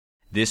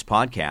This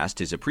podcast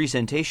is a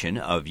presentation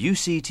of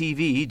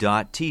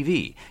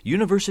UCTV.tv,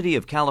 University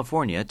of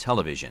California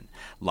Television.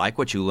 Like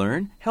what you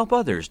learn? Help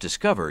others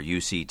discover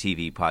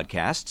UCTV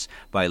podcasts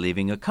by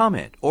leaving a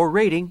comment or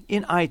rating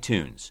in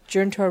iTunes.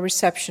 Adjourned to our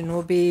reception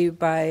will be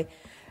by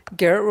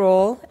Garrett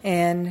Roll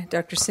and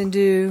Dr.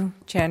 Sindhu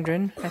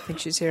Chandran. I think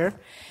she's here.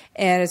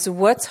 And it's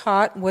What's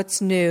Hot,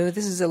 What's New.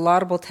 This is a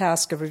laudable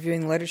task of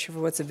reviewing literature for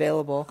what's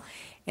available.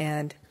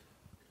 And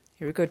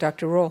here we go,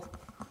 Dr. Roll.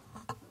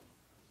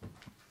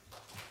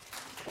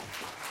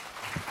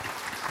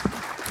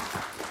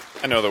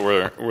 I know that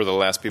we're the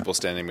last people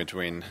standing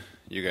between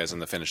you guys and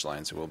the finish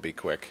line, so we'll be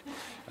quick.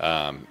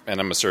 And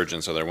I'm a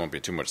surgeon, so there won't be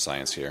too much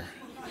science here.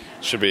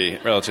 Should be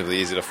relatively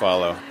easy to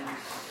follow.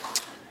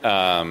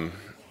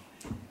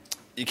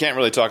 You can't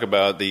really talk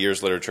about the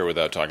year's literature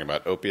without talking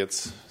about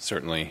opiates.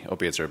 Certainly,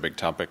 opiates are a big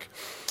topic.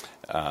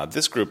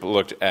 This group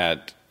looked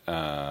at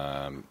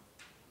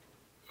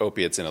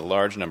opiates in a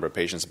large number of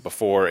patients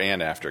before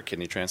and after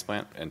kidney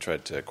transplant and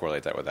tried to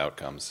correlate that with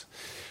outcomes.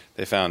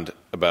 They found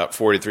about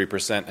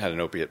 43% had an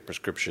opiate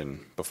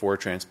prescription before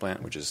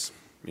transplant, which is,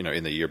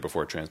 in the year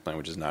before transplant,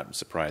 which is not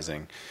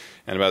surprising.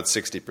 And about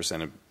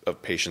 60%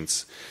 of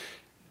patients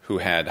who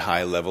had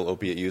high-level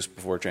opiate use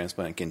before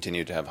transplant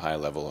continued to have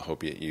high-level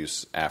opiate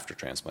use after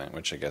transplant,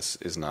 which I guess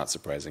is not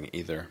surprising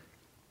either.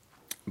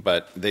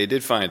 But they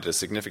did find a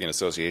significant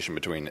association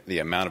between the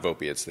amount of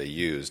opiates they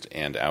used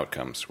and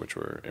outcomes, which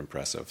were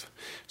impressive.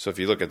 So if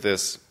you look at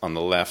this on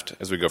the left,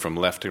 as we go from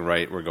left to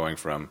right, we're going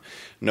from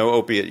no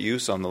opiate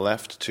use on the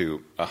left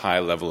to a high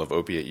level of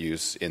opiate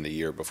use in the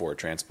year before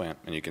transplant.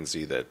 And you can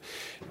see that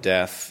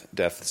death,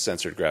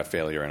 censored graft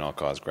failure, and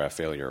all-cause graft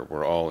failure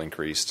were all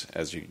increased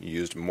as you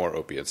used more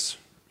opiates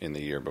in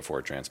the year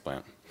before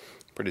transplant.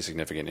 Pretty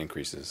significant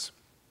increases.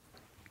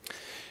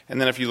 And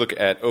then if you look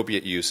at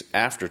opiate use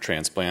after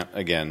transplant,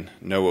 again,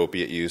 no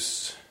opiate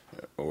use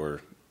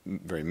or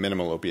very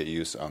minimal opiate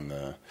use on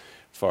the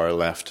far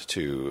left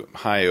to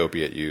high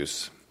opiate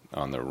use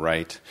on the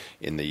right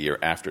in the year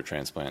after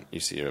transplant,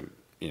 you see a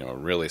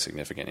really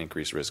significant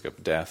increased risk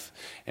of death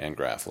and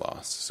graft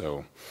loss.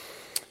 So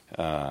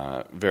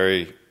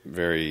very,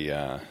 very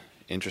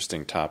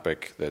interesting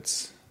topic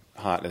that's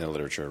hot in the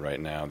literature right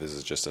now. This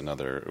is just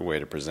another way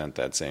to present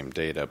that same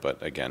data,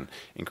 but again,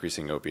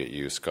 increasing opiate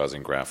use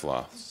causing graft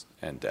loss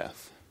and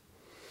death.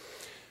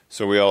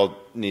 So we all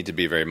need to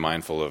be very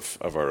mindful of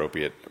our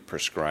opiate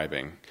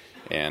prescribing,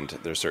 and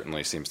there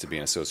certainly seems to be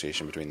an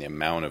association between the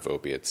amount of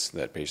opiates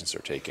that patients are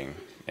taking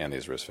and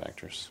these risk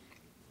factors.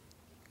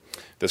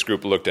 This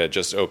group looked at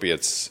just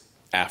opiates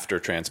after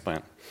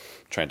transplant,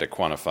 trying to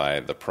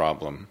quantify the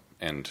problem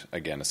and,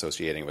 again,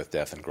 associating with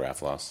death and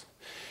graft loss.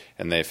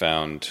 And they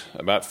found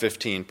about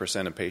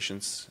 15% of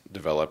patients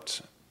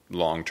developed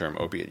long-term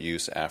opiate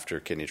use after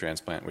kidney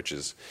transplant, which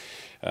is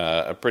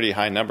a pretty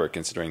high number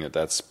considering that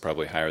that's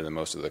probably higher than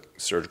most of the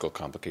surgical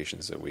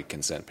complications that we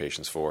consent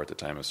patients for at the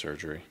time of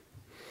surgery.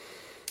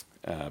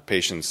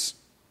 Patients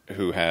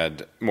who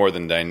had more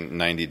than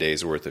 90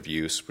 days worth of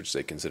use, which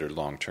they considered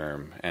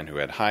long-term, and who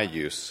had high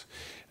use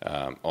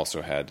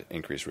also had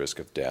increased risk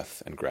of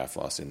death and graft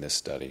loss in this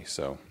study.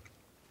 So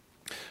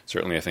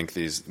certainly, I think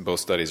both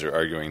studies are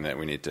arguing that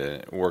we need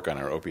to work on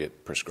our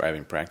opiate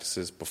prescribing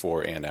practices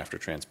before and after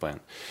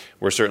transplant.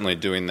 We're certainly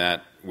doing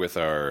that with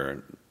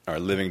our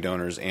living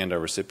donors and our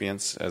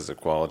recipients as a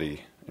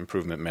quality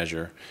improvement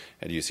measure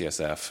at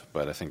UCSF,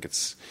 but I think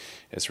it's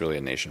really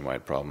a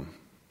nationwide problem.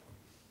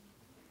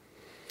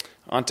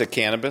 On to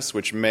cannabis,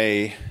 which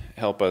may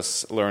help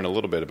us learn a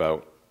little bit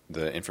about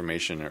the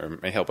information, or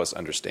may help us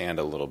understand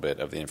a little bit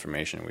of the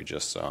information we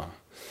just saw.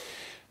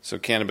 So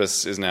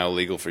cannabis is now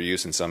legal for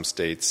use in some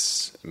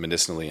states,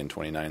 medicinally in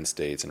 29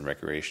 states, and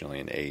recreationally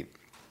in 8.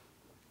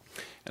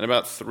 And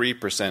about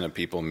 3% of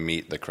people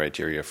meet the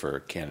criteria for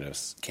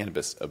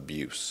cannabis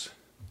abuse.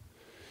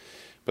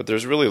 But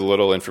there's really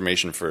little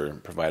information for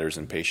providers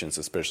and patients,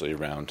 especially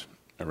around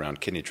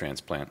kidney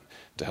transplant,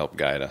 to help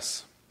guide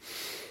us.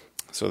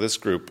 So this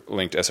group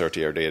linked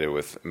SRTR data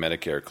with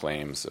Medicare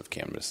claims of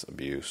cannabis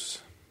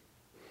abuse.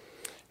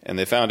 And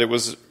they found it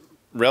was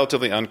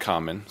relatively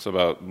uncommon, so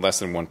about less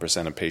than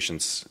 1% of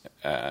patients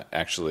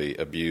actually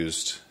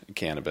abused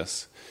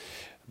cannabis.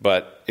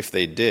 But if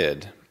they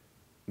did,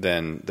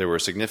 then there were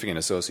significant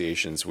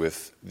associations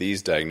with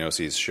these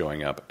diagnoses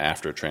showing up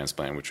after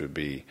transplant, which would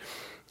be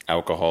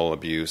alcohol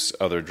abuse,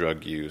 other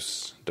drug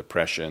use,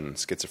 depression,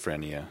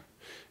 schizophrenia,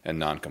 and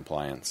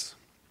noncompliance.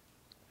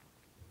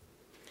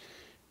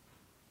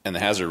 And the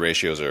hazard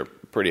ratios are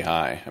pretty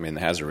high. I mean,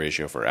 the hazard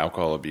ratio for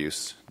alcohol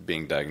abuse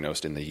being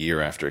diagnosed in the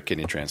year after a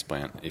kidney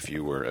transplant, if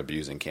you were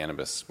abusing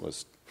cannabis,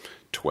 was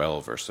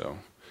 12 or so.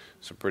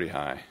 So pretty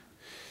high.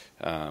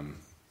 And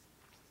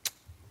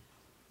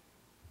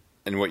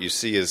what you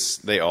see is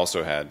they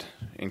also had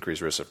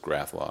increased risk of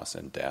graft loss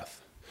and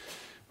death,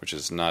 which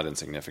is not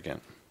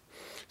insignificant.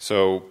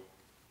 So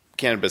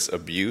cannabis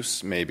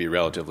abuse may be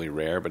relatively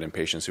rare, but in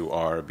patients who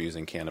are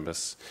abusing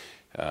cannabis,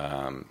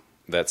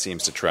 that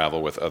seems to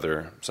travel with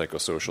other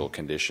psychosocial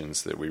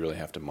conditions that we really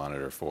have to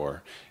monitor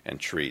for and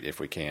treat if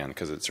we can,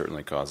 because it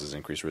certainly causes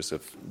increased risk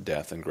of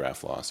death and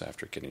graft loss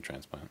after kidney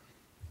transplant.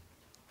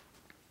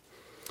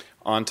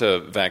 On to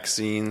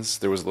vaccines.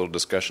 There was a little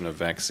discussion of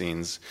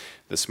vaccines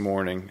this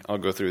morning. I'll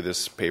go through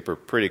this paper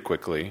pretty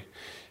quickly.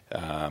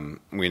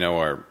 We know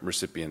our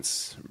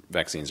recipients,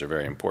 vaccines are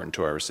very important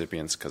to our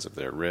recipients because of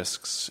their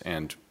risks,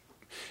 and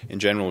in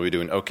general we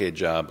do an okay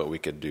job, but we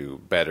could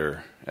do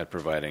better at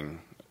providing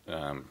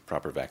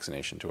proper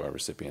vaccination to our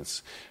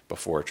recipients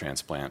before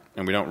transplant,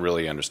 and we don't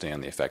really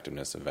understand the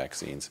effectiveness of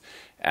vaccines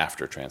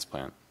after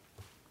transplant.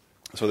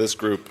 So this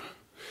group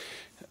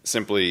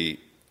simply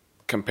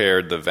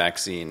compared the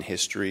vaccine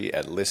history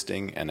at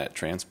listing and at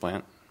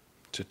transplant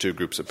to two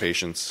groups of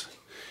patients.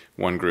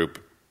 One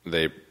group,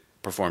 they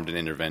performed an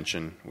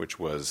intervention, which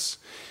was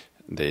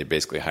they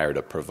basically hired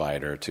a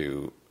provider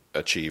to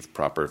achieve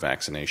proper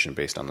vaccination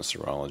based on the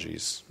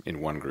serologies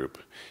in one group,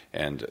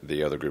 and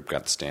the other group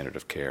got the standard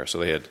of care. So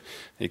they had,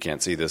 you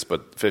can't see this,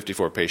 but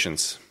 54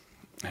 patients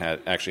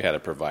had a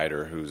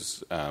provider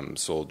whose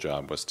sole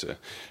job was to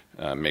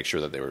make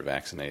sure that they were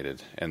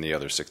vaccinated, and the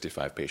other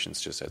 65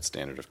 patients just had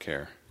standard of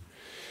care.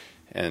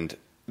 And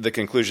the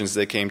conclusions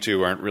they came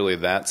to aren't really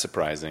that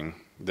surprising,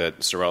 that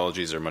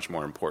serologies are much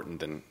more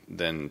important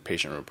than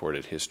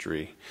patient-reported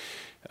history.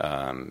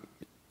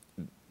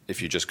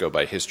 If you just go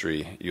by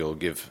history, you'll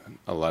give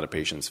a lot of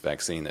patients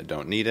vaccine that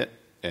don't need it,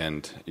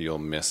 and you'll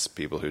miss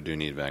people who do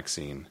need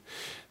vaccine.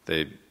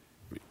 They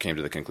came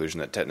to the conclusion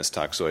that tetanus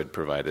toxoid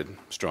provided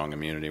strong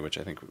immunity, which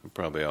I think we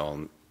probably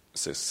all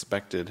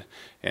suspected,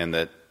 and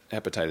that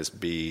hepatitis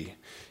B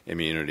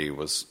immunity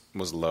was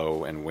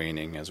low and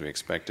waning as we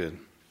expected,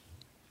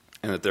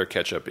 and that their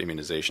catch-up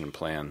immunization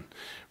plan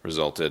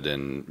resulted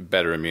in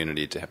better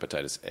immunity to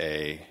hepatitis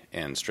A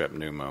and strep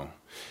pneumo,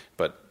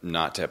 but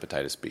not to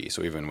hepatitis B.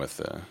 So even with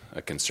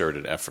a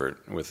concerted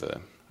effort with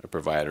a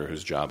provider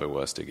whose job it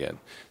was to get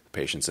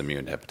patients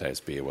immune to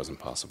hepatitis B, it wasn't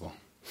possible.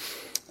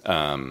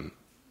 But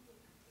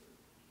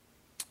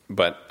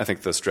I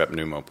think the strep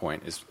pneumo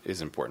point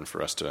is important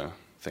for us to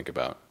think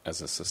about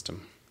as a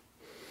system.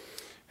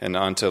 And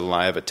on to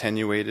live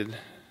attenuated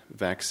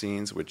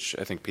vaccines, which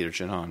I think Peter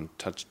Chin-Hong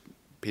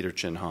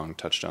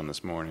touched on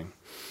this morning.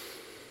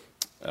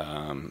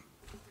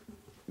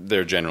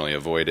 They're generally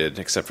avoided,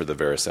 except for the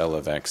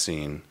varicella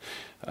vaccine,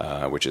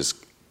 which is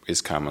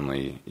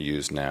commonly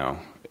used now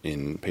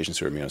in patients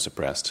who are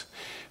immunosuppressed.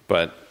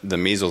 But the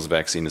measles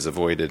vaccine is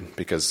avoided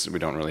because we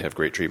don't really have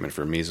great treatment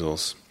for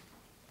measles.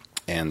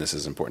 And this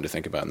is important to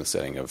think about in the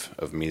setting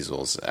of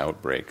measles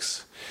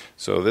outbreaks.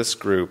 So this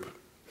group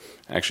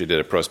actually did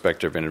a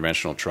prospective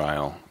interventional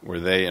trial where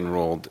they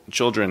enrolled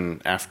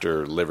children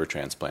after liver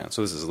transplant.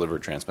 So this is a liver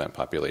transplant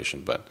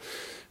population, but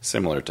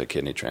similar to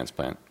kidney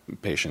transplant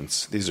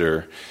patients. These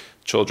are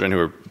children who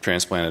were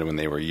transplanted when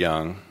they were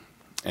young,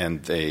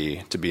 and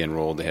to be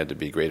enrolled, they had to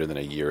be greater than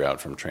a year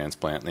out from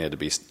transplant. They had to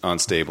be on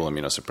stable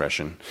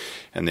immunosuppression,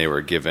 and they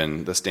were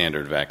given the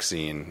standard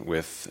vaccine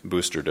with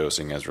booster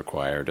dosing as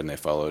required, and they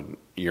followed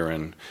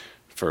urine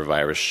for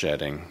virus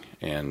shedding,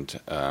 and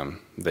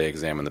they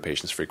examined the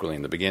patients frequently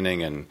in the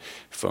beginning and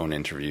phone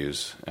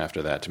interviews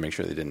after that to make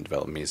sure they didn't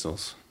develop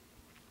measles.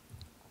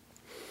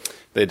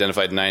 They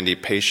identified 90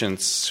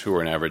 patients who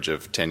were an average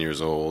of 10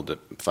 years old,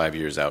 5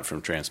 years out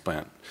from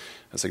transplant.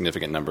 A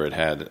significant number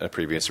had a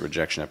previous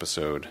rejection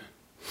episode.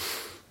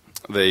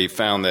 They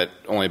found that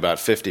only about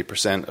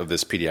 50% of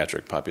this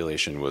pediatric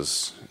population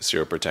was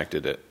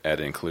seroprotected at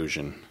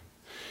inclusion.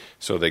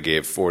 So they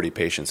gave 40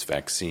 patients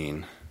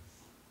vaccine.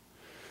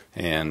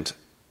 And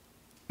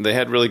they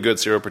had really good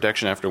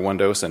seroprotection after one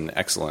dose and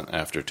excellent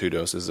after 2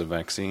 doses of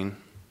vaccine.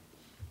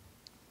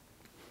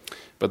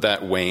 But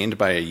that waned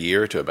by a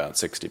year to about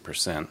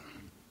 60%.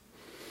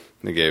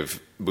 They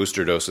gave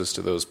booster doses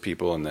to those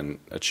people and then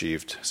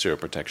achieved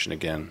seroprotection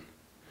again.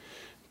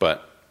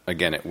 But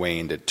again, it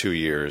waned at 2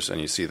 years, and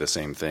you see the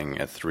same thing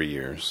at 3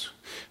 years.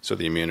 So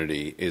the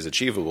immunity is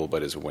achievable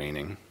but is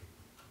waning.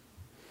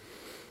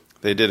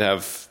 They did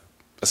have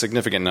a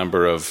significant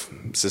number of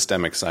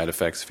systemic side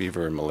effects,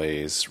 fever,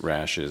 malaise,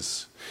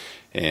 rashes,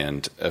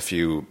 and a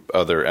few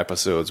other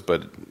episodes,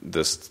 but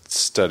this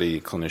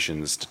study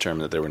clinicians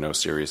determined that there were no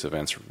serious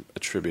events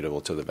attributable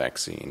to the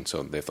vaccine,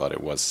 so they thought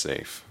it was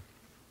safe.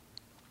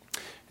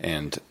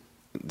 And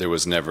there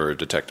was never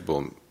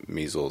detectable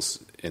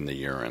measles in the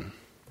urine.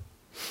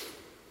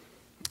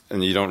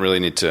 And you don't really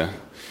need to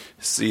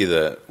see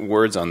the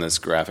words on this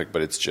graphic,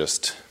 but it's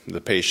just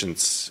the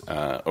patients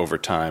over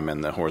time,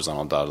 and the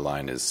horizontal dotted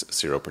line is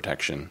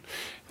seroprotection.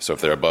 So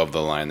if they're above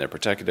the line, they're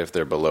protected. If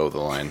they're below the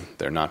line,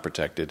 they're not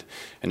protected.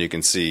 And you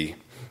can see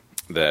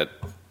that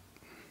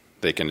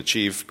they can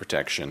achieve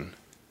protection,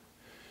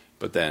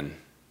 but then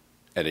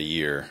at a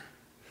year,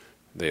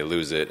 they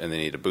lose it, and they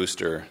need a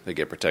booster. They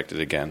get protected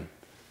again,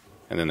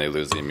 and then they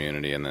lose the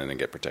immunity, and then they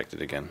get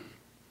protected again.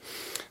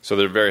 So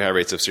there are very high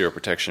rates of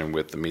seroprotection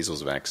with the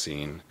measles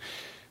vaccine,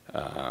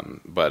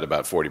 but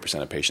about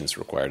 40% of patients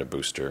required a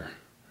booster,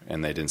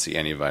 and they didn't see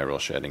any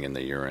viral shedding in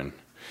the urine.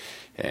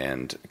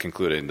 and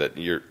concluded that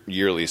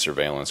yearly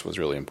surveillance was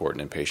really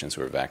important in patients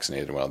who are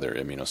vaccinated while they're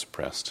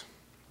immunosuppressed.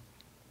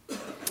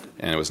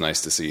 And it was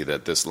nice to see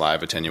that this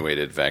live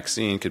attenuated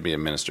vaccine could be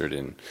administered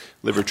in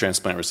liver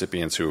transplant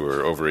recipients who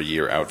were over a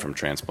year out from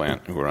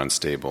transplant, who were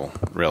unstable,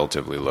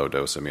 relatively low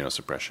dose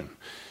immunosuppression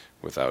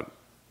without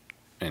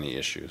any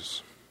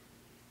issues.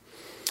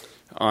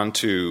 On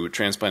to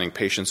transplanting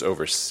patients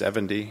over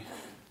 70.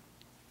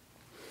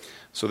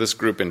 So this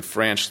group in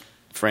France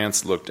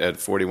looked at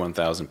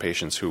 41,000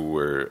 patients who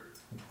were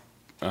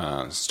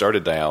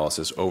started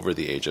dialysis over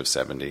the age of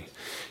 70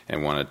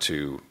 and wanted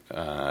to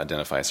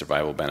identify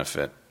survival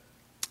benefit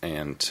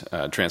and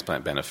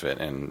transplant benefit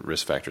and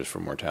risk factors for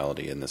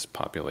mortality in this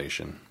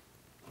population.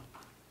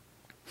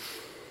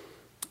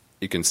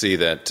 You can see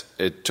that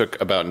it took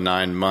about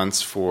 9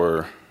 months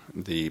for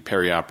the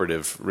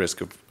perioperative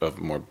risk of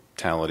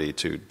mortality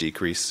to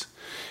decrease.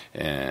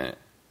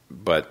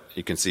 But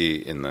you can see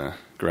in the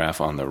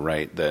graph on the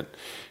right that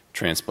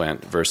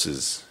transplant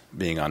versus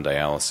being on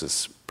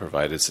dialysis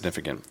provided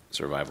significant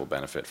survival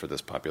benefit for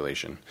this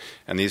population.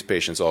 And these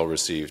patients all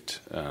received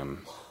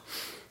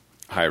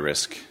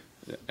high-risk,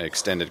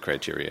 extended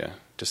criteria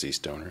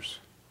deceased donors.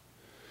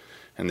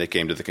 And they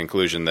came to the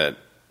conclusion that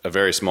a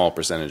very small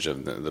percentage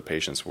of the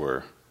patients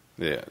were,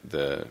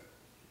 the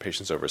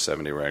patients over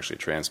 70 were actually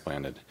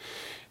transplanted.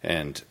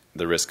 And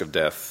the risk of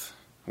death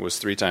was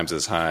 3 times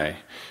as high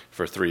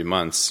for 3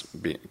 months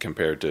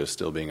compared to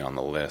still being on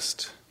the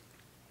list.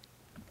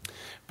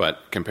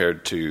 But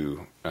compared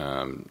to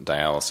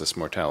dialysis,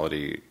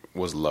 mortality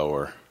was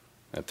lower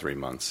at 3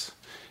 months.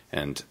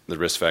 And the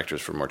risk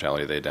factors for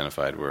mortality they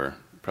identified were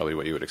probably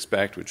what you would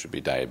expect, which would be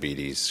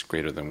diabetes,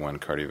 greater than 1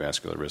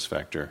 cardiovascular risk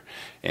factor,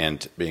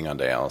 and being on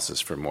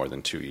dialysis for more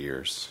than 2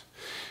 years.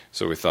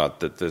 So we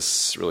thought that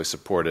this really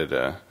supported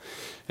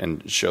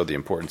and showed the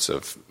importance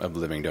of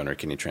living donor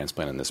kidney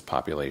transplant in this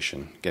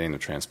population, getting them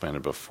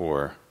transplanted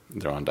before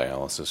they're on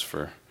dialysis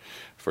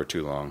for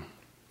too long.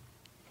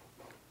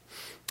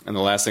 And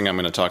the last thing I'm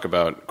going to talk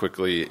about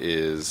quickly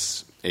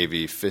is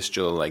AV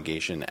fistula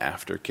ligation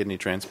after kidney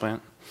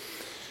transplant.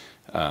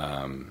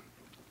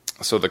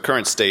 So the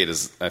current state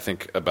is, I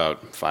think,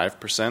 about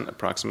 5%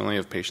 approximately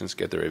of patients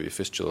get their AV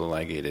fistula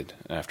ligated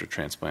after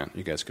transplant.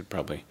 You guys could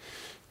probably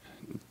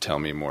tell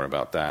me more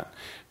about that.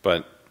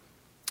 But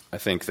I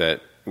think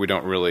that we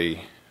don't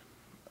really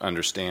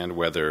understand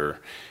whether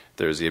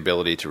there's the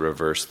ability to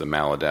reverse the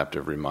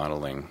maladaptive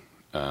remodeling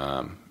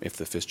if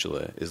the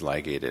fistula is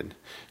ligated.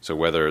 So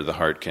whether the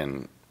heart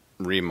can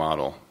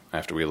remodel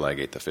after we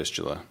ligate the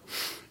fistula.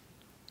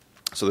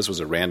 So this was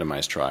a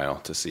randomized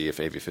trial to see if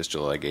AV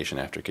fistula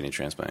ligation after kidney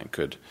transplant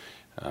could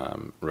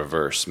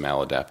reverse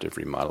maladaptive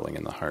remodeling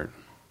in the heart.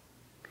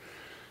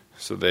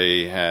 So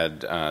they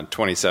had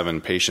 27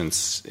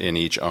 patients in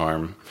each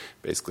arm.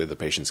 Basically, the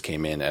patients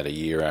came in at a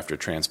year after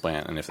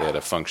transplant, and if they had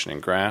a functioning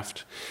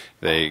graft,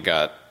 they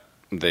got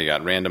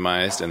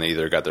randomized, and they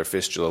either got their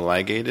fistula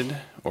ligated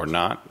or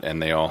not,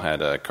 and they all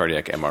had a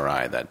cardiac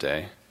MRI that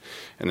day.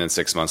 And then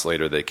 6 months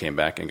later, they came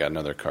back and got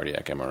another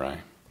cardiac MRI.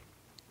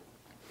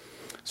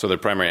 So the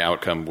primary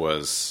outcome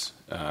was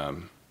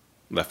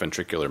left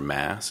ventricular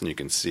mass, and you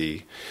can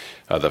see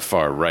the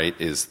far right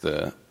is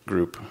the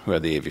group who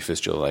had the AV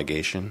fistula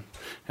ligation,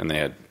 and they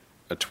had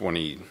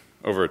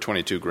over a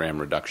 22-gram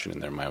reduction in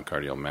their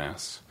myocardial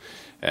mass,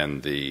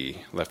 and the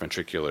left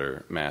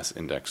ventricular mass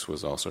index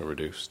was also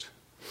reduced.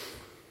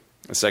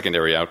 The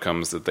secondary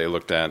outcomes that they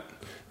looked at,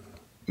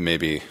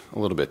 maybe a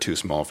little bit too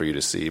small for you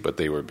to see, but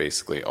they were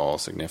basically all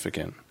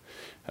significant.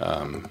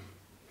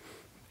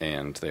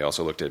 And they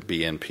also looked at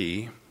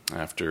BNP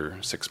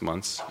after 6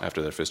 months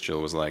after their fistula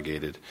was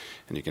ligated,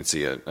 and you can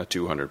see a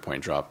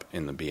 200-point drop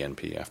in the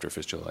BNP after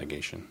fistula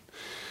ligation.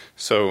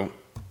 So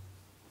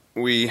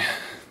we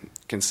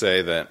can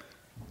say that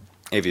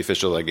AV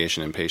fistula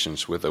ligation in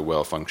patients with a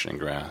well-functioning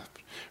graft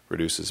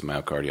reduces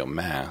myocardial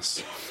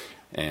mass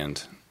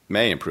and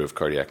may improve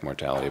cardiac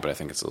mortality, but I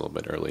think it's a little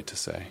bit early to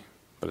say.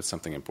 But it's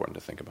something important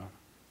to think about.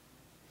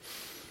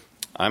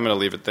 I'm going to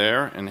leave it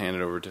there and hand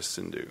it over to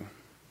Sindhu.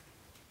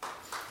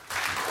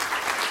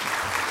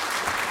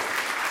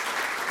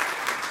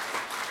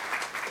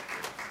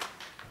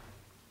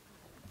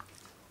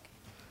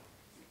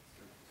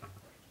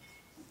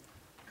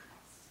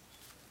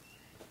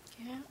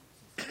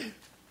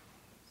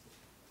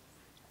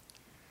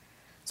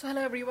 So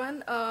hello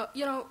everyone.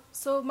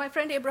 So my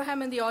friend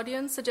Abraham in the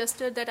audience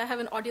suggested that I have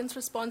an audience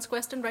response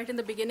question right in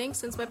the beginning,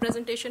 since my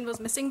presentation was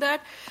missing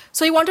that.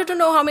 So he wanted to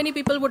know how many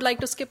people would like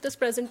to skip this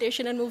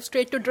presentation and move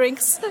straight to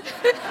drinks,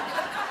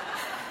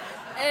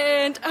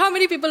 and how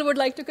many people would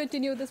like to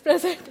continue this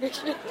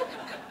presentation.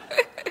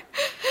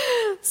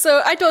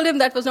 So I told him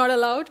that was not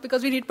allowed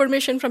because we need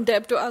permission from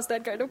Deb to ask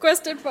that kind of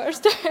question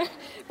first.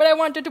 But I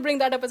wanted to bring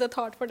that up as a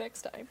thought for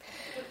next time.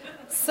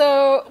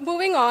 So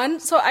moving on,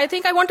 so I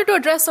think I wanted to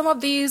address some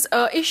of these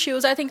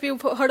issues. I think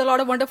we've heard a lot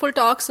of wonderful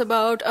talks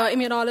about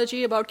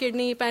immunology, about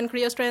kidney,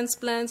 pancreas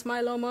transplants,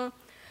 myeloma.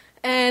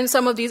 and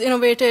some of these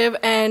innovative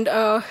and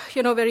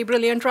very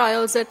brilliant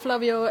trials that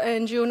Flavio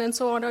and June and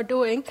so on are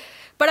doing.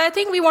 But I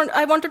think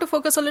I wanted to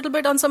focus a little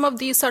bit on some of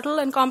these subtle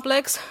and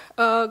complex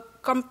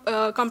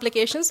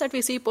complications that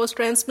we see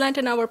post-transplant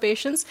in our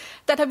patients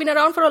that have been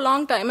around for a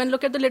long time, and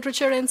look at the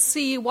literature and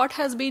see what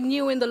has been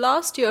new in the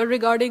last year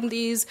regarding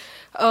these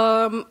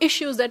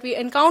issues that we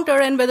encounter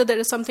and whether there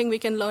is something we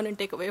can learn and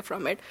take away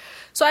from it.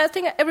 So I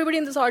think everybody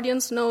in this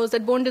audience knows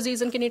that bone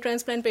disease in kidney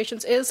transplant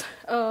patients is,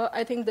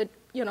 I think, the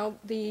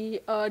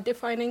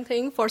defining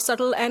thing for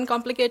subtle and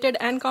complicated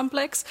and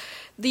complex.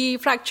 The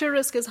fracture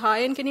risk is high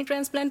in kidney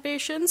transplant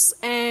patients,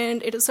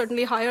 and it is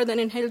certainly higher than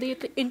in healthy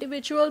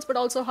individuals, but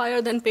also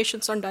higher than patients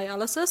on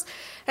dialysis.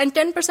 And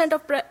 10%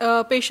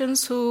 of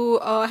patients who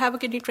have a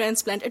kidney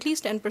transplant, at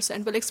least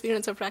 10%, will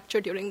experience a fracture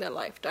during their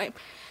lifetime.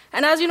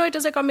 And as you know, it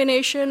is a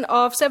combination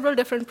of several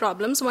different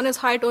problems. One is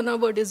high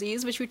turnover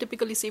disease, which we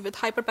typically see with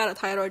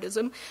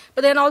hyperparathyroidism.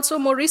 But then also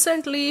more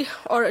recently,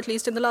 or at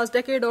least in the last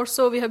decade or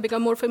so, we have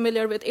become more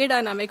familiar with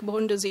adynamic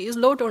bone disease,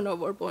 low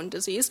turnover bone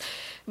disease,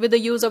 with the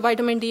use of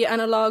vitamin D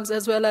analogs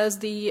as well as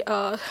the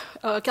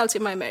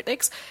calcium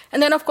mimetics. And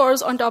then, of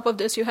course, on top of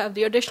this, you have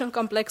the additional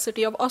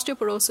complexity of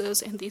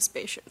osteoporosis in these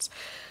patients.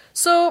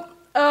 So,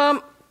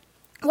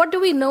 what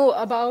do we know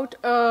about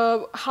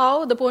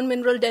how the bone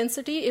mineral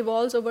density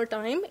evolves over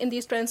time in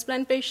these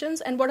transplant patients,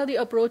 and what are the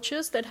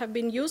approaches that have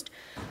been used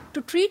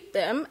to treat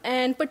them,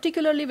 and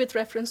particularly with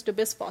reference to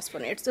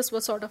bisphosphonates? This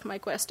was sort of my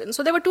question.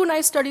 So there were two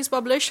nice studies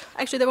published.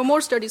 Actually, there were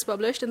more studies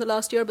published in the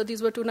last year, but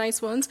these were two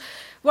nice ones.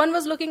 One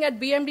was looking at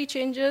BMD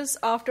changes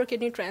after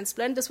kidney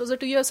transplant. This was a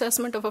 2-year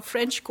assessment of a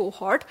French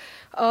cohort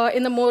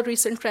in the more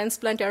recent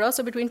transplant era,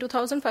 so between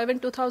 2005 and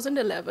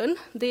 2011.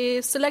 They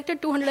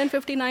selected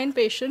 259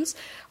 patients.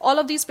 All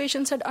of these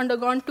patients had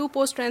undergone 2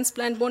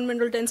 post-transplant bone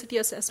mineral density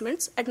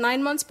assessments at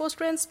 9 months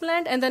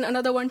post-transplant, and then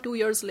another one 2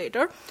 years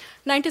later.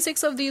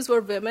 96 of these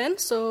were women,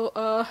 so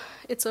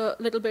it's a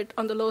little bit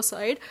on the low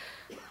side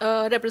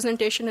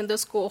representation in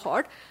this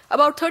cohort.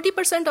 About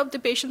 30% of the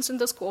patients in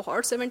this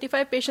cohort,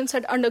 75 patients,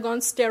 had undergone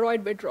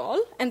steroid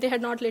withdrawal, and they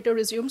had not later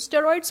resumed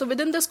steroids. So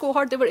within this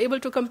cohort, they were able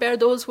to compare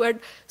those who had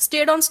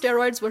stayed on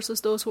steroids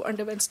versus those who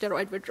underwent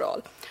steroid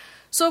withdrawal.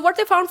 So what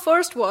they found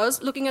first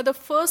was, looking at the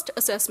first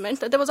assessment,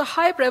 that there was a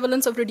high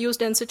prevalence of reduced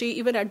density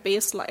even at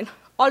baseline.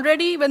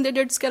 Already, when they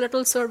did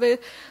skeletal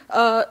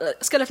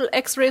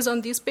X-rays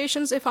on these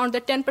patients, they found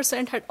that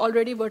 10% had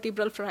already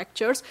vertebral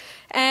fractures,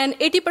 and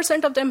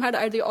 80% of them had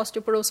either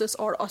osteoporosis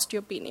or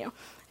osteopenia.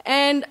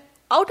 And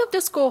out of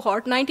this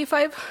cohort,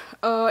 95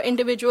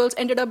 individuals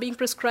ended up being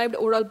prescribed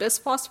oral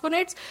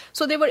bisphosphonates.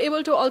 So they were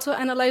able to also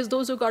analyze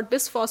those who got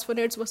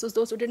bisphosphonates versus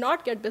those who did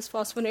not get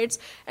bisphosphonates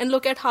and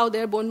look at how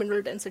their bone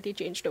mineral density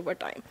changed over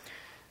time.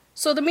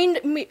 So the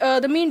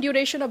mean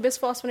duration of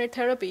bisphosphonate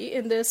therapy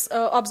in this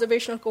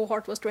observational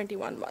cohort was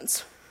 21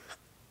 months.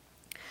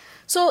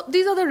 So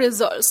these are the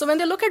results. So when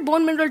they look at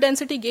bone mineral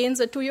density gains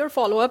at 2-year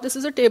follow-up, this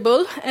is a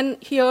table. And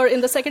here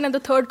in the second and the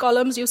third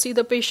columns, you see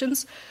the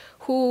patients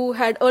who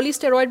had early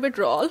steroid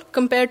withdrawal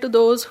compared to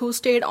those who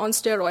stayed on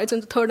steroids in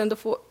the third and the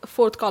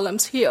fourth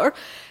columns here.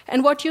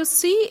 And what you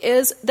see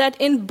is that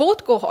in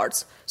both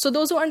cohorts, so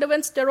those who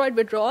underwent steroid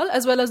withdrawal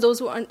as well as those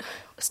who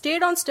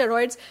stayed on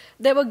steroids,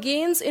 there were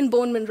gains in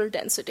bone mineral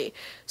density.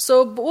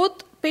 So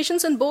both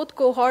patients in both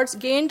cohorts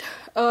gained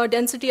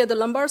density at the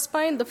lumbar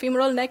spine, the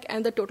femoral neck,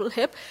 and the total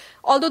hip,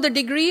 although the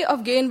degree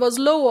of gain was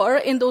lower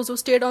in those who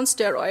stayed on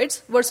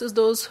steroids versus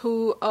those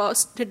who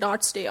did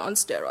not stay on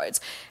steroids.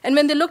 And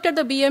when they looked at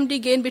the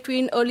BMD gain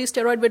between early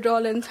steroid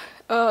withdrawal and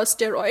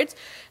steroids,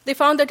 they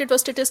found that it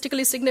was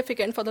statistically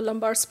significant for the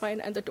lumbar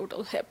spine and the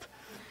total hip.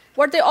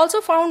 What they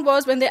also found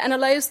was, when they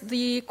analyzed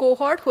the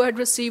cohort who had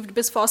received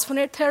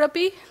bisphosphonate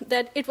therapy,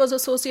 that it was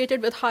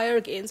associated with higher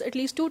gains, at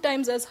least 2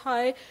 times as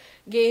high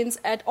gains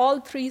at all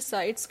 3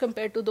 sites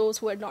compared to those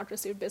who had not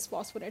received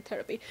bisphosphonate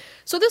therapy.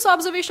 So this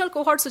observational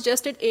cohort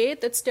suggested, A,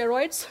 that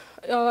steroids,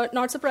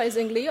 not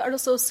surprisingly, are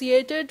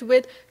associated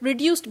with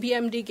reduced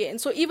BMD gain.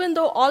 So even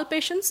though all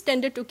patients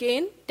tended to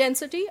gain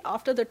density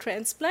after the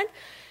transplant,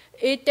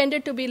 it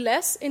tended to be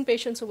less in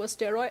patients who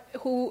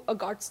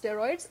got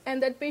steroids,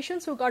 and that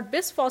patients who got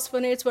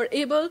bisphosphonates were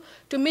able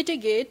to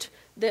mitigate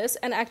this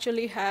and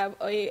actually have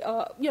a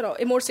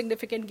more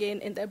significant gain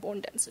in their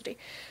bone density.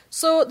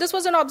 So this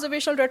was an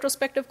observational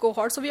retrospective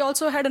cohort. So we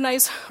also had a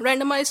nice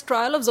randomized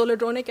trial of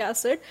zoledronic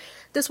acid.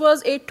 This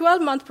was a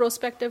 12-month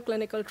prospective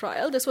clinical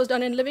trial. This was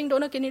done in living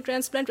donor kidney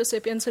transplant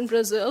recipients in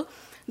Brazil.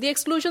 The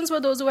exclusions were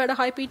those who had a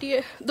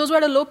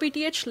low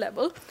PTH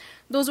level,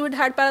 those who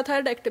had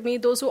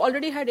parathyroidectomy, those who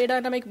already had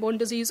adynamic bone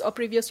disease or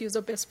previous use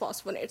of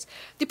bisphosphonates.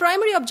 The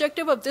primary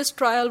objective of this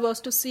trial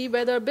was to see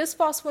whether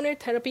bisphosphonate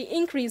therapy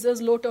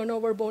increases low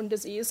turnover bone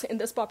disease in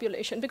this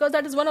population, because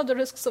that is one of the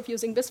risks of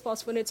using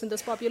bisphosphonates in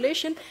this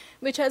population,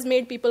 which has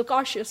made people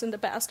cautious in the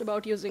past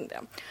about using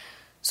them.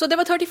 So there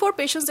were 34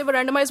 patients. They were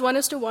randomized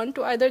 1:1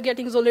 to either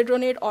getting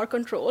zoledronate or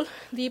control.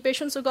 The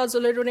patients who got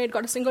zoledronate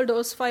got a single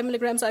dose, 5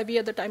 milligrams IV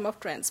at the time of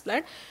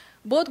transplant.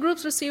 Both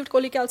groups received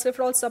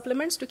cholecalciferol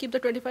supplements to keep the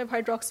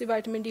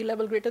 25-hydroxyvitamin D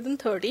level greater than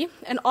 30,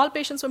 and all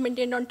patients were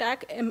maintained on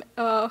TAC,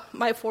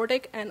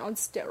 Myfortic, and on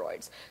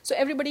steroids. So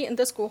everybody in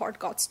this cohort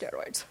got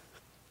steroids.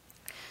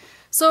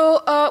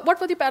 So what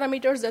were the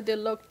parameters that they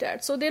looked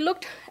at? So they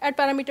looked at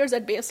parameters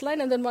at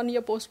baseline and then 1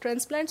 year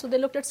post-transplant. So they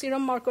looked at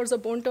serum markers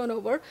of bone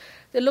turnover.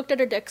 They looked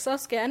at a DEXA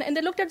scan. And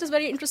they looked at this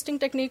very interesting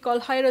technique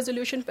called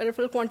high-resolution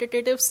peripheral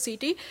quantitative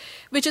CT,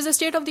 which is a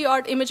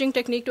state-of-the-art imaging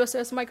technique to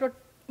assess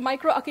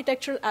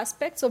microarchitectural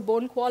aspects of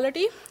bone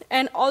quality,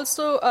 and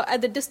also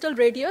at the distal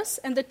radius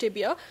and the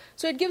tibia.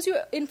 So it gives you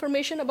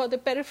information about the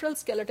peripheral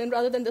skeleton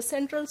rather than the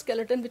central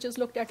skeleton, which is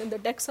looked at in the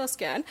DEXA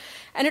scan.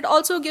 And it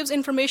also gives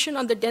information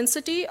on the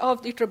density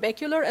of the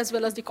trabecular as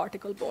well as the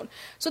cortical bone.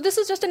 So this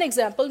is just an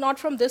example, not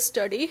from this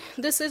study.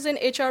 This is an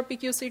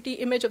HRPQ-CT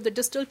image of the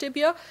distal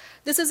tibia.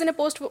 This is in a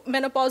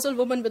postmenopausal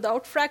woman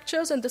without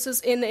fractures, and this is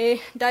in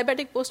a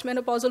diabetic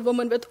postmenopausal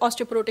woman with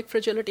osteoporotic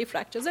fragility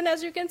fractures. And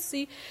as you can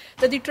see,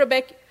 that the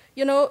trabecular,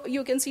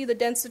 you can see the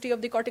density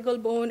of the cortical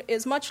bone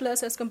is much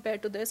less as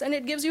compared to this, and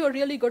it gives you a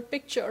really good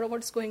picture of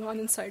what's going on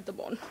inside the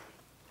bone.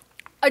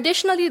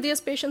 Additionally,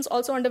 these patients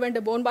also underwent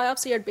a bone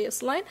biopsy at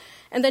baseline,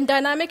 and then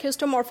dynamic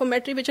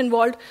histomorphometry, which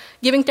involved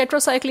giving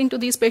tetracycline to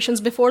these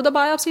patients before the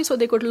biopsy so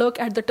they could look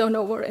at the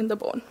turnover in the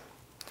bone.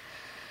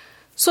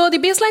 So the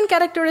baseline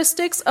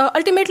characteristics,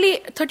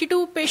 ultimately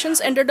 32 patients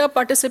ended up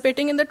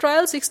participating in the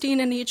trial, 16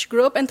 in each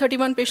group, and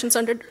 31 patients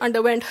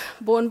underwent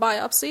bone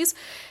biopsies.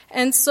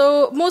 And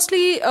so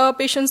mostly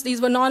patients, these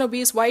were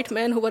non-obese white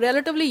men who were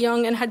relatively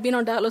young and had been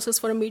on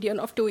dialysis for a median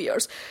of 2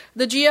 years.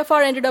 The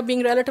GFR ended up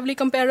being relatively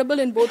comparable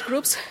in both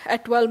groups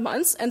at 12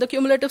 months, and the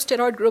cumulative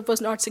steroid group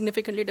was not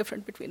significantly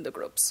different between the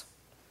groups.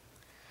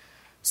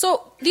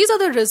 So these are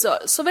the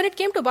results. So when it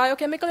came to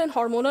biochemical and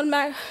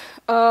hormonal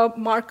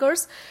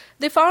markers,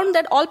 they found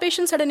that all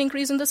patients had an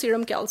increase in the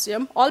serum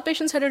calcium. All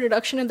patients had a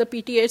reduction in the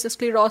PTH, the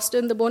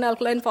sclerostin, the bone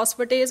alkaline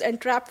phosphatase, and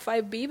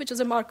TRAPP5B, which is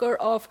a marker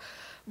of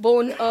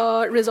bone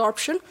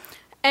resorption.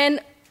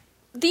 And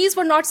these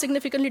were not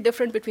significantly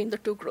different between the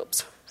two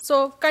groups.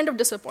 So kind of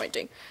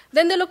disappointing.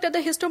 Then they looked at the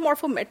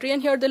histomorphometry,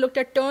 and here they looked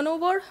at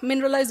turnover,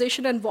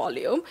 mineralization, and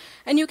volume.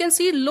 And you can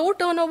see low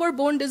turnover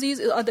bone disease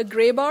are the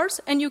gray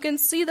bars, and you can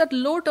see that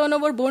low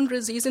turnover bone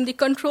disease in the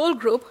control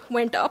group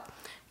went up.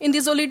 In the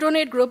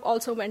zoledronate group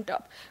also went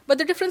up. But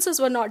the differences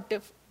were not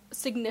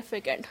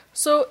significant.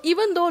 So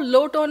even though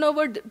low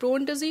turnover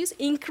bone disease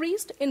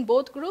increased in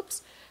both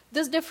groups,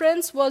 this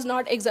difference was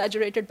not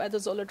exaggerated by the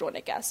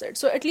zoledronic acid.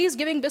 So at least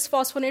giving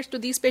bisphosphonates to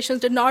these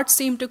patients did not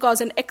seem to cause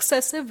an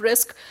excessive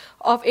risk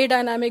of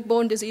adynamic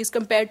bone disease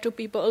compared to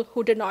people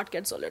who did not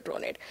get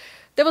zoledronate.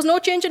 There was no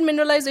change in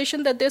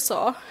mineralization that they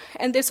saw,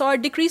 and they saw a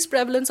decreased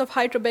prevalence of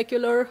high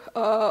trabecular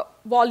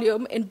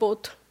volume in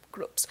both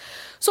groups.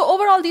 So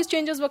overall, these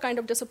changes were kind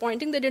of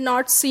disappointing. They did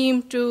not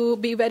seem to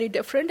be very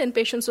different in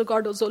patients who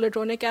got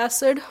zoledronic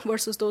acid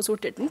versus those who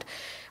didn't.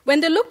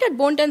 When they looked at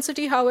bone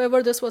density,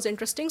 however, this was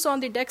interesting. So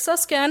on the DEXA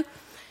scan,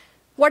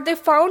 what they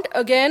found,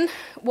 again,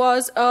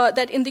 was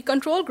that in the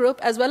control group,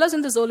 as well as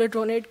in the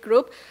zoledronate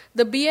group,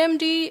 the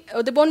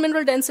BMD, the bone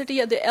mineral density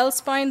at the L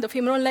spine, the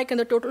femoral neck, and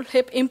the total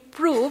hip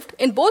improved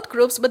in both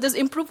groups, but this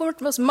improvement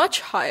was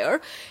much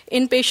higher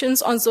in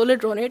patients on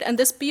zoledronate, and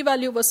this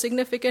p-value was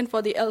significant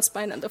for the L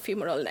spine and the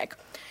femoral neck.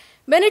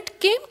 When it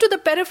came to the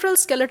peripheral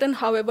skeleton,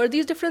 however,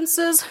 these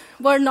differences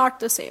were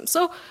not the same.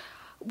 So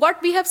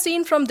what we have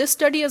seen from this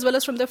study as well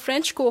as from the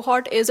French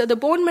cohort is that the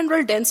bone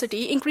mineral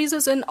density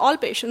increases in all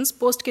patients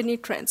post-kidney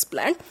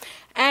transplant,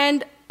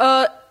 and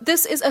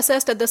this is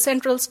assessed at the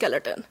central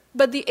skeleton.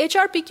 But the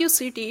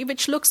HRPQ-CT,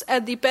 which looks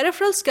at the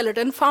peripheral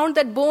skeleton, found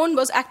that bone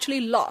was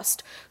actually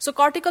lost. So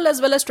cortical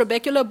as well as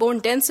trabecular bone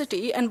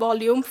density and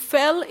volume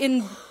fell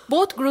in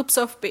both groups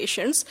of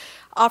patients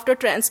after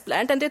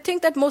transplant, and they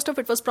think that most of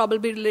it was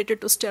probably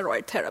related to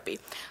steroid therapy.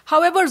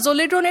 However,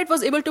 zoledronate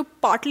was able to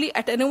partly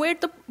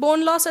attenuate the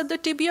bone loss at the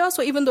tibia,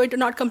 so even though it did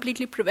not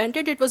completely prevent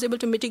it, it was able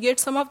to mitigate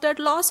some of that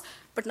loss,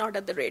 but not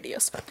at the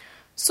radius.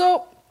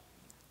 So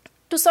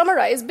to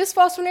summarize,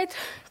 bisphosphonate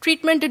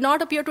treatment did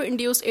not appear to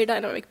induce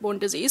adynamic bone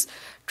disease.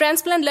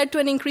 Transplant led to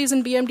an increase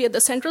in BMD at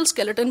the central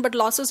skeleton, but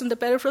losses in the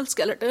peripheral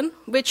skeleton,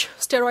 which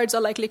steroids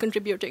are likely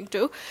contributing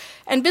to.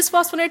 And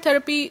bisphosphonate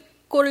therapy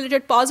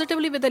correlated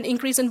positively with an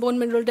increase in bone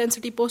mineral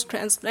density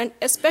post-transplant,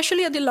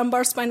 especially at the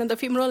lumbar spine and the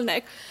femoral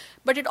neck,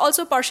 but it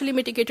also partially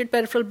mitigated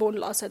peripheral bone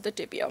loss at the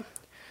tibia.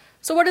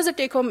 So what is the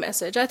take-home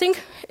message? I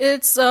think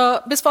it's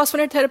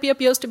bisphosphonate therapy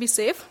appears to be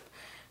safe.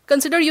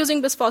 Consider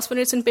using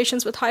bisphosphonates in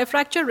patients with high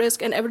fracture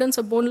risk and evidence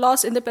of bone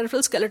loss in the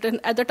peripheral skeleton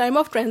at the time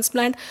of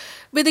transplant,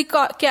 with the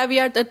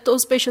caveat that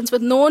those patients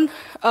with known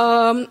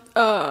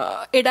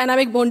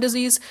adynamic bone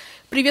disease,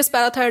 previous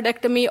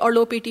parathyroidectomy, or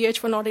low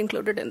PTH were not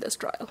included in this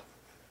trial.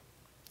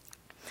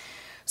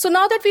 So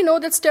now that we know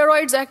that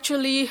steroids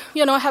actually,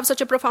 have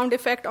such a profound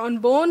effect on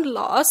bone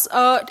loss,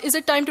 is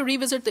it time to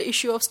revisit the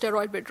issue of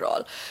steroid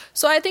withdrawal?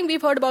 So I think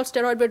we've heard about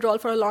steroid withdrawal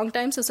for a long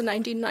time, since the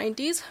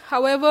 1990s.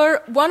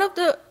 However, one of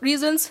the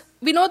reasons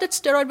we know that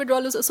steroid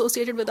withdrawal is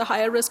associated with a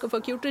higher risk of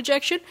acute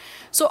rejection.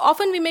 So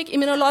often we make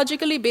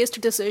immunologically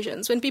based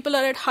decisions. When people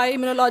are at high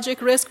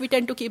immunologic risk, we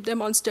tend to keep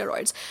them on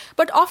steroids.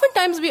 But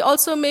oftentimes we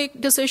also make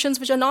decisions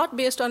which are not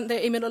based on their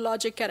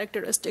immunologic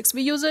characteristics.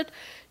 We use it.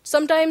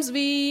 Sometimes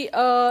we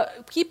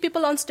keep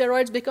people on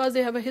steroids because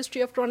they have a history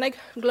of chronic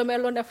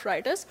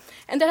glomerulonephritis.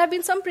 And there have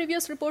been some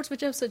previous reports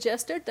which have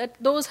suggested that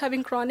those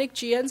having chronic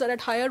GNs are at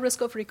higher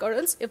risk of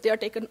recurrence if they are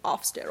taken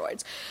off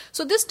steroids.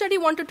 So this study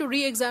wanted to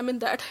re-examine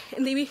that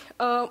in the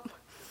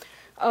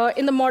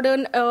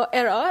modern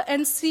era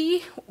and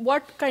see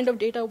what kind of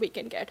data we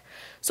can get.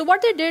 So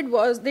what they did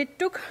was they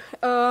took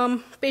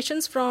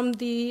patients from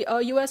the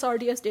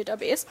USRDS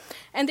database,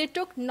 and they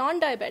took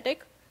non-diabetic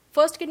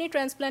first kidney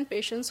transplant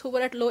patients who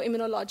were at low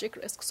immunologic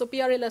risk, so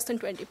PRA less than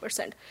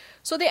 20%.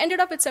 So they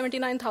ended up with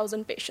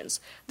 79,000 patients.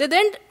 They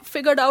then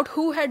figured out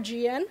who had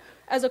GN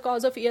as a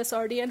cause of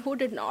ESRD and who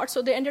did not.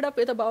 So they ended up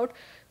with about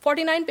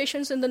 49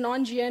 patients in the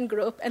non-GN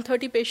group and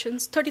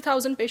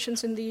 30,000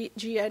 patients in the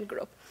GN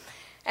group.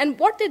 And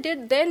what they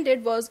did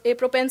was a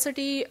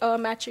propensity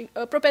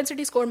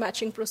score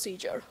matching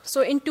procedure.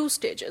 So in 2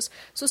 stages.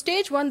 So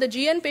stage 1, the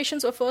GN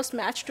patients were first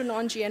matched to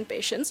non-GN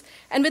patients.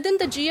 And within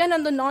the GN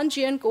and the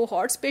non-GN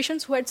cohorts,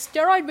 patients who had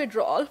steroid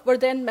withdrawal were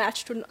then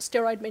matched to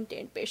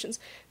steroid-maintained patients,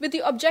 with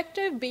the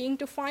objective being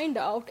to find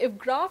out if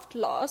graft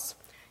loss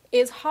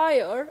is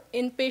higher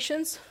in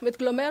patients with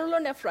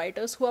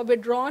glomerulonephritis who are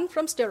withdrawn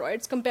from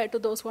steroids compared to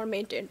those who are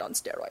maintained on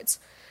steroids.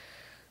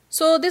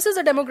 So this is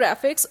the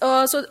demographics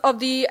of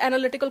the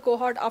analytical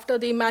cohort after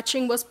the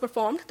matching was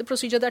performed, the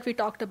procedure that we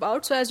talked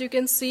about. So as you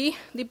can see,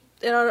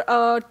 there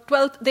are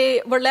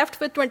they were left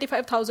with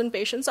 25,000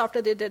 patients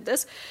after they did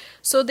this.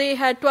 So they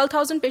had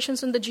 12,000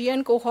 patients in the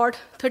GN cohort,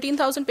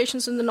 13,000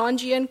 patients in the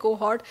non-GN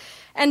cohort,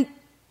 and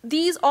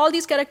all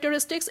these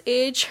characteristics,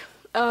 age,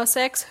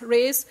 sex,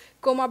 race,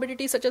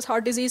 comorbidities such as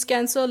heart disease,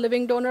 cancer,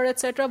 living donor,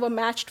 etc., were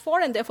matched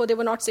for, and therefore they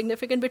were not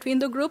significant between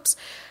the groups.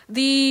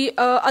 The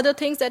other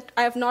things that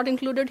I have not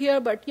included here,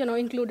 but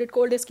included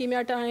cold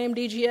ischemia time,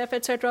 DGF,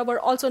 etc.,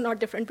 were also not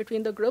different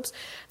between the groups.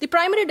 The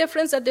primary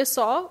difference that they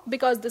saw,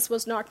 because this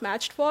was not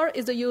matched for,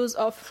 is the use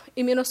of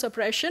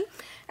immunosuppression.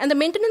 And the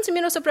maintenance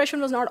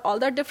immunosuppression was not all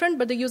that different,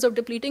 but the use of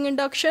depleting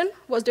induction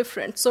was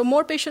different. So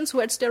more patients who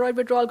had steroid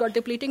withdrawal got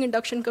depleting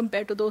induction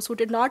compared to those who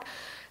did not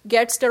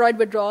get steroid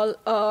withdrawal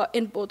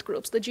in both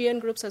groups, the GN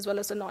groups as well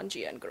as the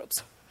non-GN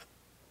groups.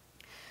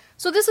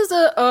 So this is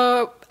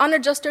a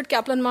unadjusted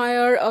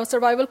Kaplan-Meier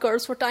survival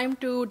curves for time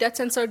to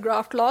death-censored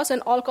graft loss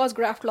and all-cause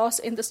graft loss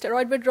in the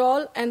steroid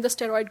withdrawal and the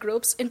steroid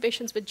groups in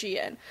patients with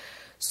GN.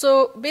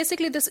 So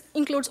basically this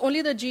includes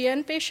only the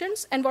GN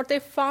patients, and what they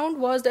found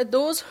was that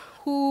those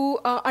who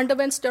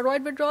underwent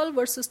steroid withdrawal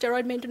versus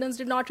steroid maintenance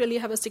did not really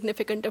have a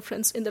significant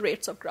difference in the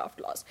rates of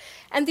graft loss.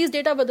 And these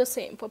data were the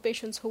same for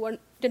patients who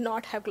did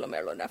not have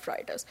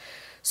glomerulonephritis.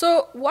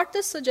 So what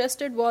this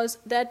suggested was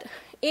that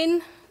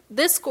in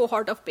this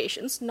cohort of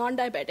patients,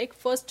 non-diabetic,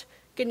 first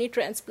kidney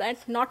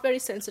transplant, not very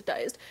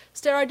sensitized,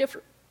 steroid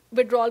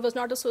withdrawal was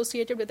not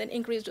associated with an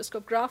increased risk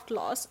of graft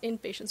loss in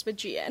patients with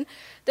GN.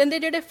 Then they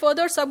did a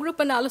further subgroup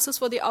analysis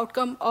for the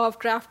outcome of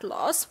graft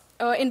loss,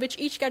 in which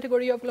each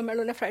category of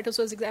glomerulonephritis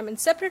was examined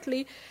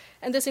separately,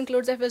 and this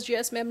includes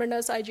FSGS,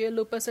 membranous, IgA,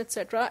 lupus,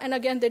 etc. And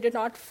again, they did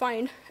not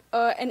find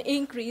an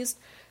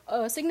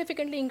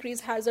significantly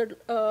increased hazard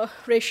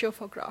ratio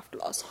for graft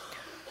loss.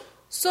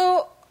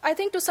 So I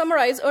think to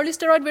summarize, early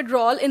steroid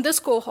withdrawal in this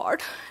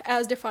cohort,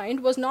 as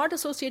defined, was not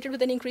associated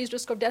with an increased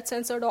risk of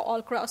death-censored or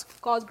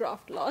all-cause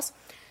graft loss.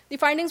 The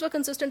findings were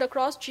consistent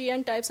across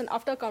GN types and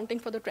after accounting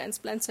for the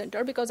transplant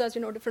center, because as you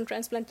know, different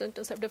transplant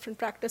centers have different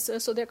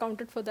practices, so they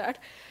accounted for that.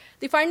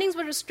 The findings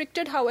were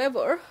restricted,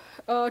 however,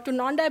 to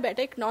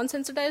non-diabetic,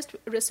 non-sensitized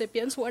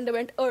recipients who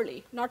underwent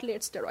early, not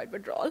late steroid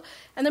withdrawal,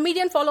 and the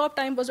median follow-up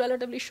time was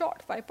relatively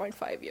short,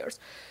 5.5 years.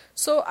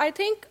 So I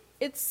think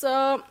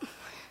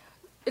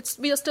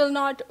we are still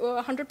not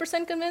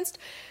 100% convinced,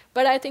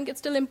 but I think it's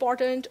still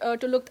important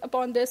to look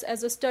upon this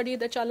as a study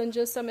that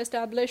challenges some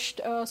established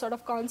sort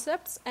of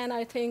concepts, and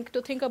I think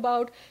to think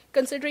about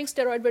considering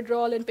steroid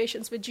withdrawal in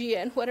patients with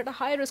GN who are at a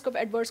high risk of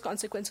adverse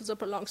consequences of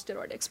prolonged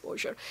steroid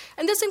exposure.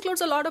 And this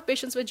includes a lot of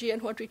patients with GN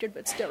who are treated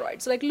with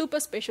steroids, like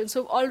lupus patients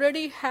who've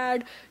already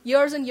had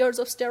years and years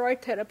of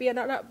steroid therapy and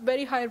are at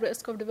very high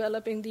risk of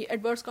developing the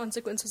adverse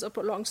consequences of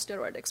prolonged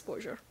steroid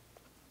exposure.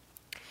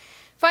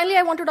 Finally,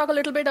 I want to talk a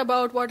little bit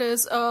about what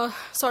is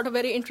sort of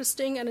very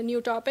interesting and a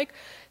new topic,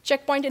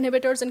 checkpoint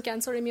inhibitors in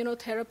cancer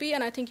immunotherapy,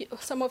 and I think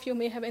some of you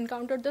may have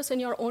encountered this in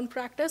your own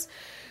practice.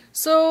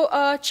 So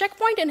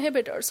checkpoint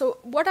inhibitors, so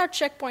what are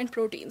checkpoint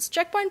proteins?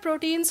 Checkpoint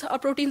proteins are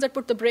proteins that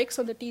put the brakes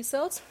on the T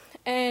cells,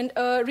 and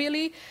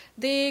really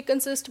they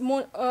consist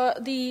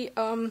the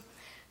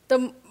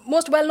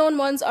most well-known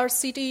ones are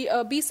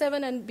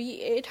B7 and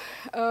B8,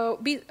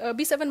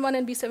 B7-1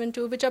 and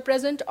B7-2, which are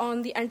present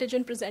on the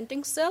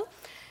antigen-presenting cell.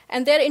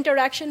 And their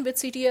interaction with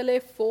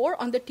CTLA-4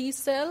 on the T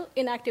cell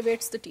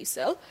inactivates the T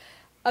cell.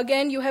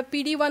 Again, you have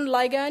PD-1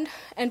 ligand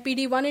and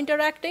PD-1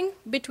 interacting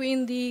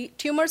between the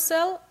tumor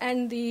cell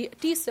and the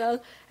T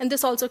cell, and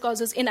this also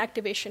causes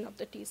inactivation of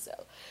the T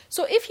cell.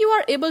 So if you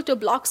are able to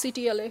block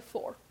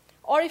CTLA-4,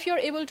 or if you're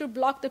able to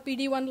block the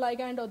PD-1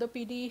 ligand or the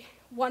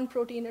PD-1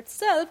 protein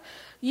itself,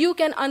 you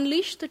can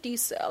unleash the T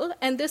cell,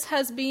 and this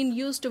has been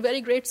used to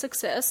very great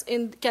success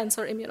in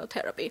cancer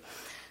immunotherapy.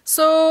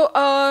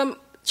 So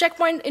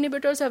checkpoint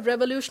inhibitors have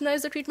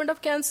revolutionized the treatment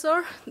of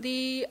cancer,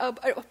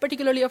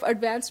 particularly of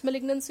advanced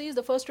malignancies.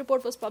 The first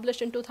report was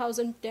published in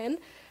 2010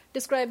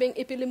 describing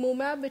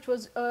ipilimumab, which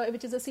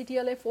is a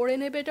CTLA-4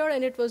 inhibitor,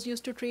 and it was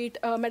used to treat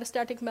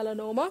metastatic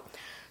melanoma.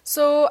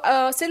 So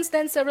since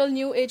then, several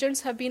new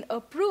agents have been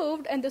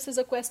approved, and this is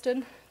a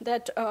question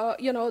that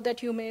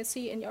that you may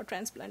see in your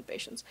transplant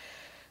patients.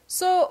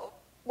 So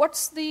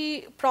what's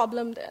the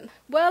problem then?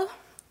 Well,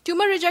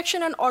 tumor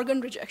rejection and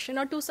organ rejection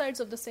are two sides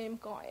of the same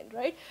coin,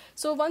 right?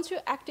 So once you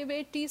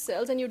activate T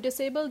cells and you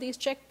disable these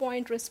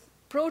checkpoint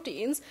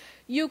proteins,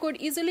 you could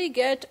easily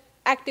get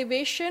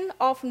activation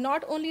of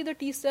not only the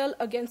T cell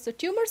against the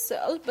tumor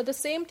cell, but the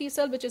same T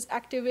cell which is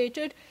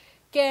activated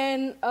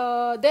can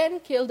then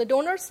kill the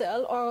donor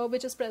cell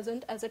which is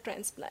present as a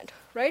transplant,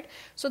 right?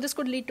 So this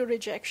could lead to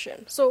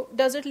rejection. So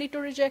does it lead to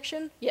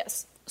rejection?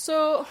 Yes.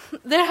 So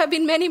there have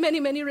been many, many,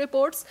 many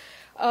reports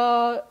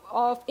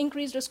of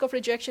increased risk of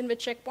rejection with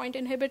checkpoint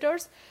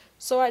inhibitors.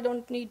 So I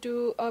don't need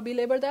to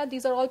belabor that.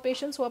 These are all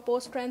patients who are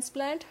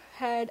post-transplant,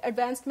 had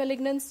advanced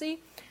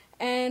malignancy,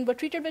 and were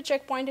treated with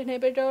checkpoint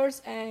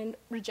inhibitors and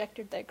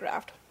rejected their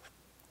graft.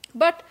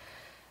 But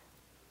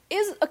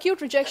is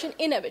acute rejection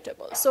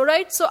inevitable? So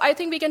I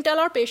think we can tell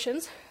our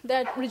patients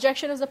that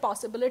rejection is a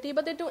possibility,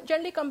 but they don't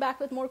generally come back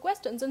with more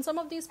questions. And some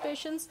of these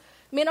patients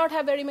may not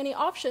have very many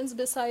options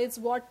besides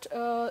what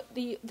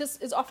this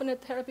is often a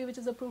therapy which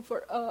is approved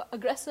for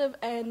aggressive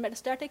and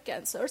metastatic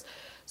cancers.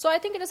 So I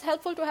think it is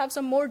helpful to have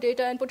some more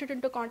data and put it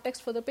into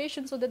context for the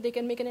patient so that they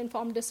can make an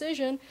informed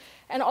decision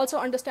and also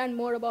understand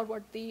more about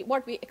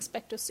what we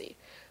expect to see.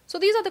 So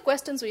these are the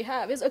questions we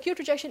have. Is acute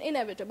rejection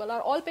inevitable?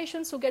 Are all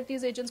patients who get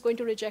these agents going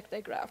to reject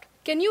their graft?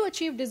 Can you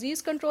achieve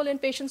disease control in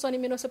patients on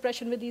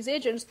immunosuppression with these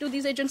agents? Do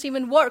these agents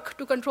even work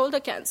to control the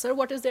cancer?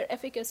 What is their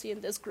efficacy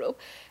in this group?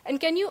 And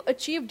can you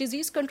achieve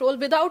disease control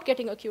without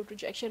getting acute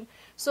rejection?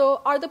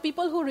 So are the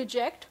people who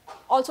reject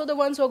also the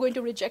ones who are going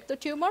to reject the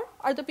tumor?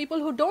 Are the people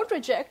who don't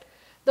reject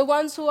the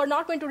ones who are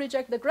not going to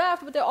reject the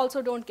graft, but they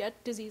also don't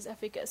get disease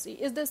efficacy?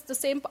 Is this the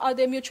same? Are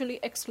they mutually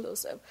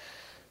exclusive?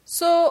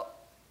 So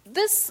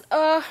this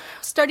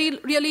study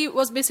really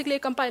was basically a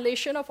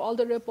compilation of all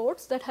the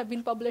reports that have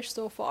been published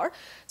so far.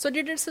 So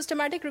they did a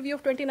systematic review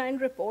of 29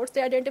 reports.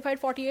 They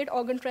identified 48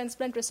 organ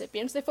transplant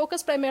recipients. They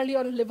focused primarily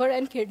on liver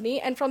and kidney,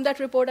 and from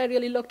that report I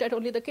really looked at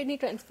only the kidney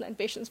transplant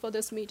patients for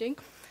this meeting.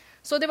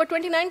 So there were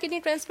 29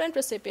 kidney transplant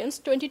recipients.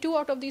 22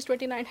 out of these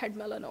 29 had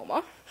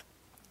melanoma,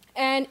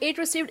 and 8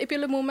 received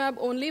ipilimumab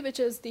only, which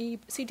is the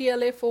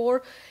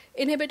CTLA-4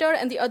 inhibitor,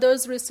 and the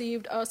others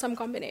received some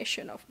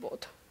combination of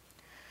both.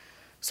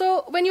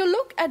 So when you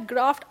look at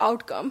graft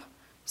outcome,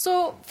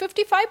 so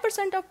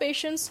 55% of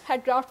patients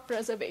had graft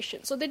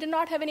preservation. So they did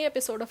not have any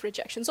episode of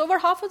rejection. So over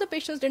half of the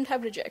patients didn't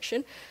have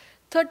rejection.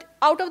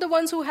 Out of the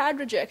ones who had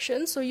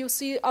rejection, so you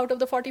see out of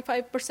the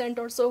 45%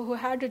 or so who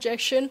had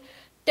rejection,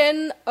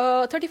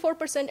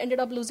 34% ended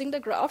up losing the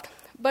graft,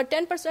 but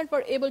 10%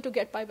 were able to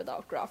get by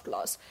without graft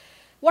loss.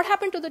 What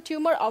happened to the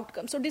tumor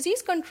outcome? So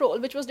disease control,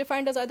 which was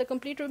defined as either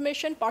complete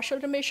remission, partial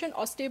remission,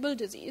 or stable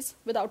disease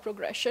without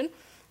progression,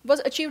 was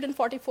achieved in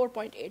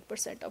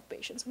 44.8% of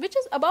patients, which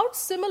is about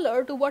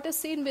similar to what is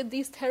seen with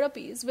these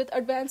therapies with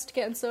advanced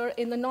cancer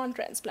in the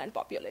non-transplant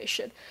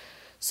population.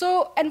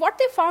 So, and what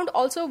they found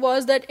also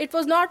was that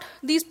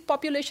these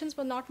populations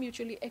were not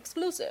mutually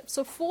exclusive.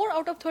 So 4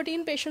 out of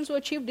 13 patients who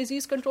achieved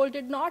disease control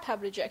did not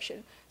have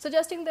rejection,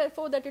 suggesting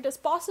therefore that it is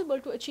possible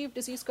to achieve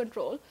disease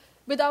control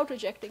without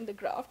rejecting the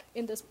graft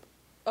in this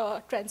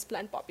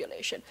transplant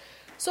population.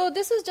 So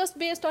this is just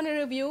based on a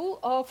review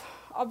of,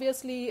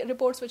 obviously,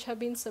 reports which have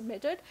been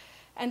submitted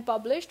and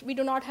published. We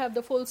do not have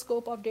the full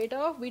scope of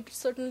data.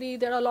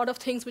 There are a lot of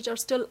things which are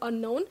still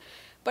unknown.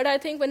 But I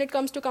think when it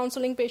comes to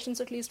counseling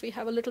patients, at least we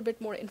have a little bit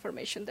more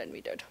information than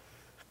we did.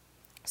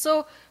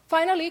 So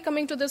finally,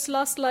 coming to this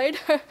last slide.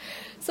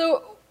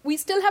 So we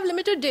still have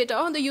limited data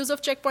on the use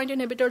of checkpoint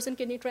inhibitors in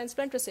kidney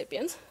transplant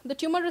recipients. The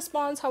tumor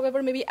response,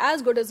 however, may be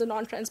as good as the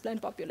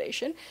non-transplant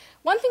population.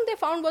 One thing they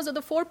found was that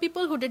the 4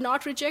 people who did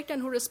not reject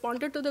and who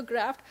responded to the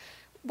graft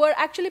were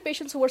actually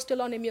patients who were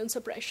still on immune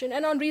suppression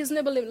and on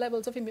reasonable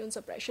levels of immune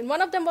suppression.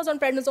 One of them was on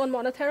prednisone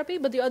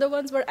monotherapy, but the other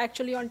ones were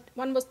actually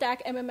one was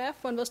TAC-MMF,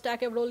 one was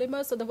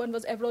TAC-everolimus, the other one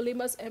was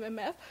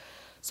everolimus-MMF.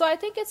 So I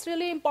think it's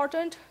really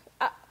important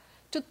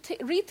to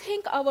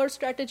rethink our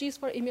strategies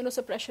for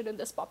immunosuppression in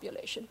this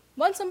population.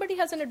 Once somebody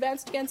has an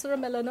advanced cancer,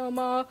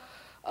 melanoma,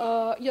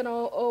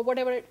 or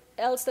whatever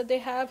else that they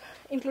have,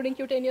 including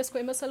cutaneous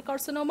squamous cell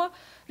carcinoma,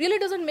 really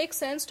doesn't make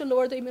sense to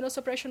lower the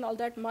immunosuppression all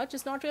that much.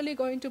 It's not really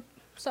going to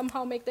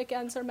somehow make the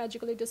cancer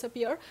magically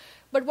disappear.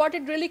 But what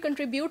it really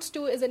contributes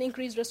to is an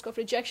increased risk of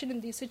rejection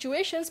in these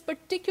situations,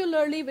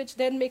 particularly which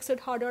then makes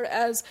it harder,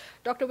 as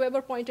Dr.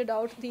 Weber pointed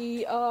out,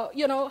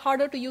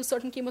 harder to use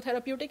certain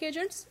chemotherapeutic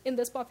agents in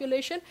this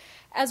population,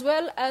 as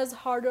well as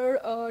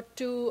harder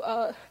to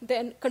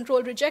then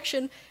control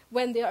rejection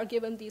when they are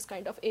given these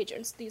kind of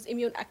agents, these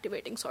immune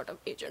activating sort of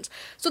agents.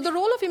 So the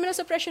role of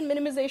immunosuppression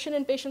minimization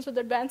in patients with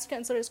advanced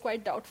cancer is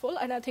quite doubtful,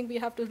 and I think we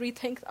have to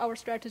rethink our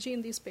strategy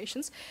in these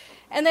patients.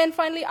 And then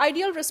finally,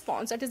 ideal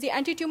response, that is the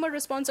anti-tumor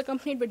response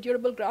accompanied with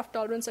durable graft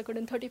tolerance, occurred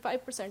in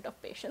 35%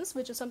 of patients,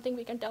 which is something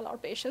we can tell our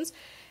patients.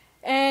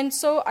 And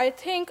so I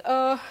think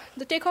the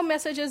take-home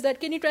message is that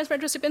kidney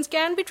transplant recipients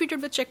can be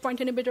treated with checkpoint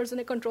inhibitors in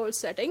a controlled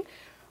setting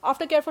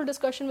after careful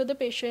discussion with the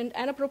patient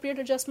and appropriate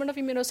adjustment of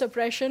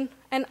immunosuppression.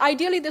 And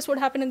ideally, this would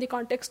happen in the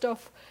context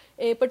of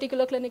a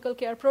particular clinical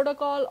care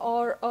protocol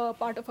or a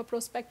part of a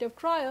prospective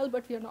trial,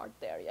 but we are not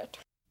there yet.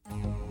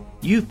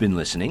 You've been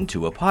listening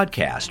to a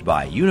podcast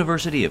by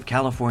University of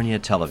California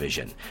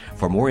Television.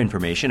 For more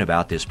information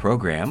about this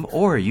program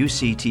or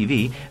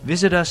UCTV,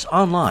 visit us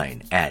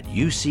online at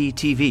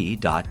uctv.tv.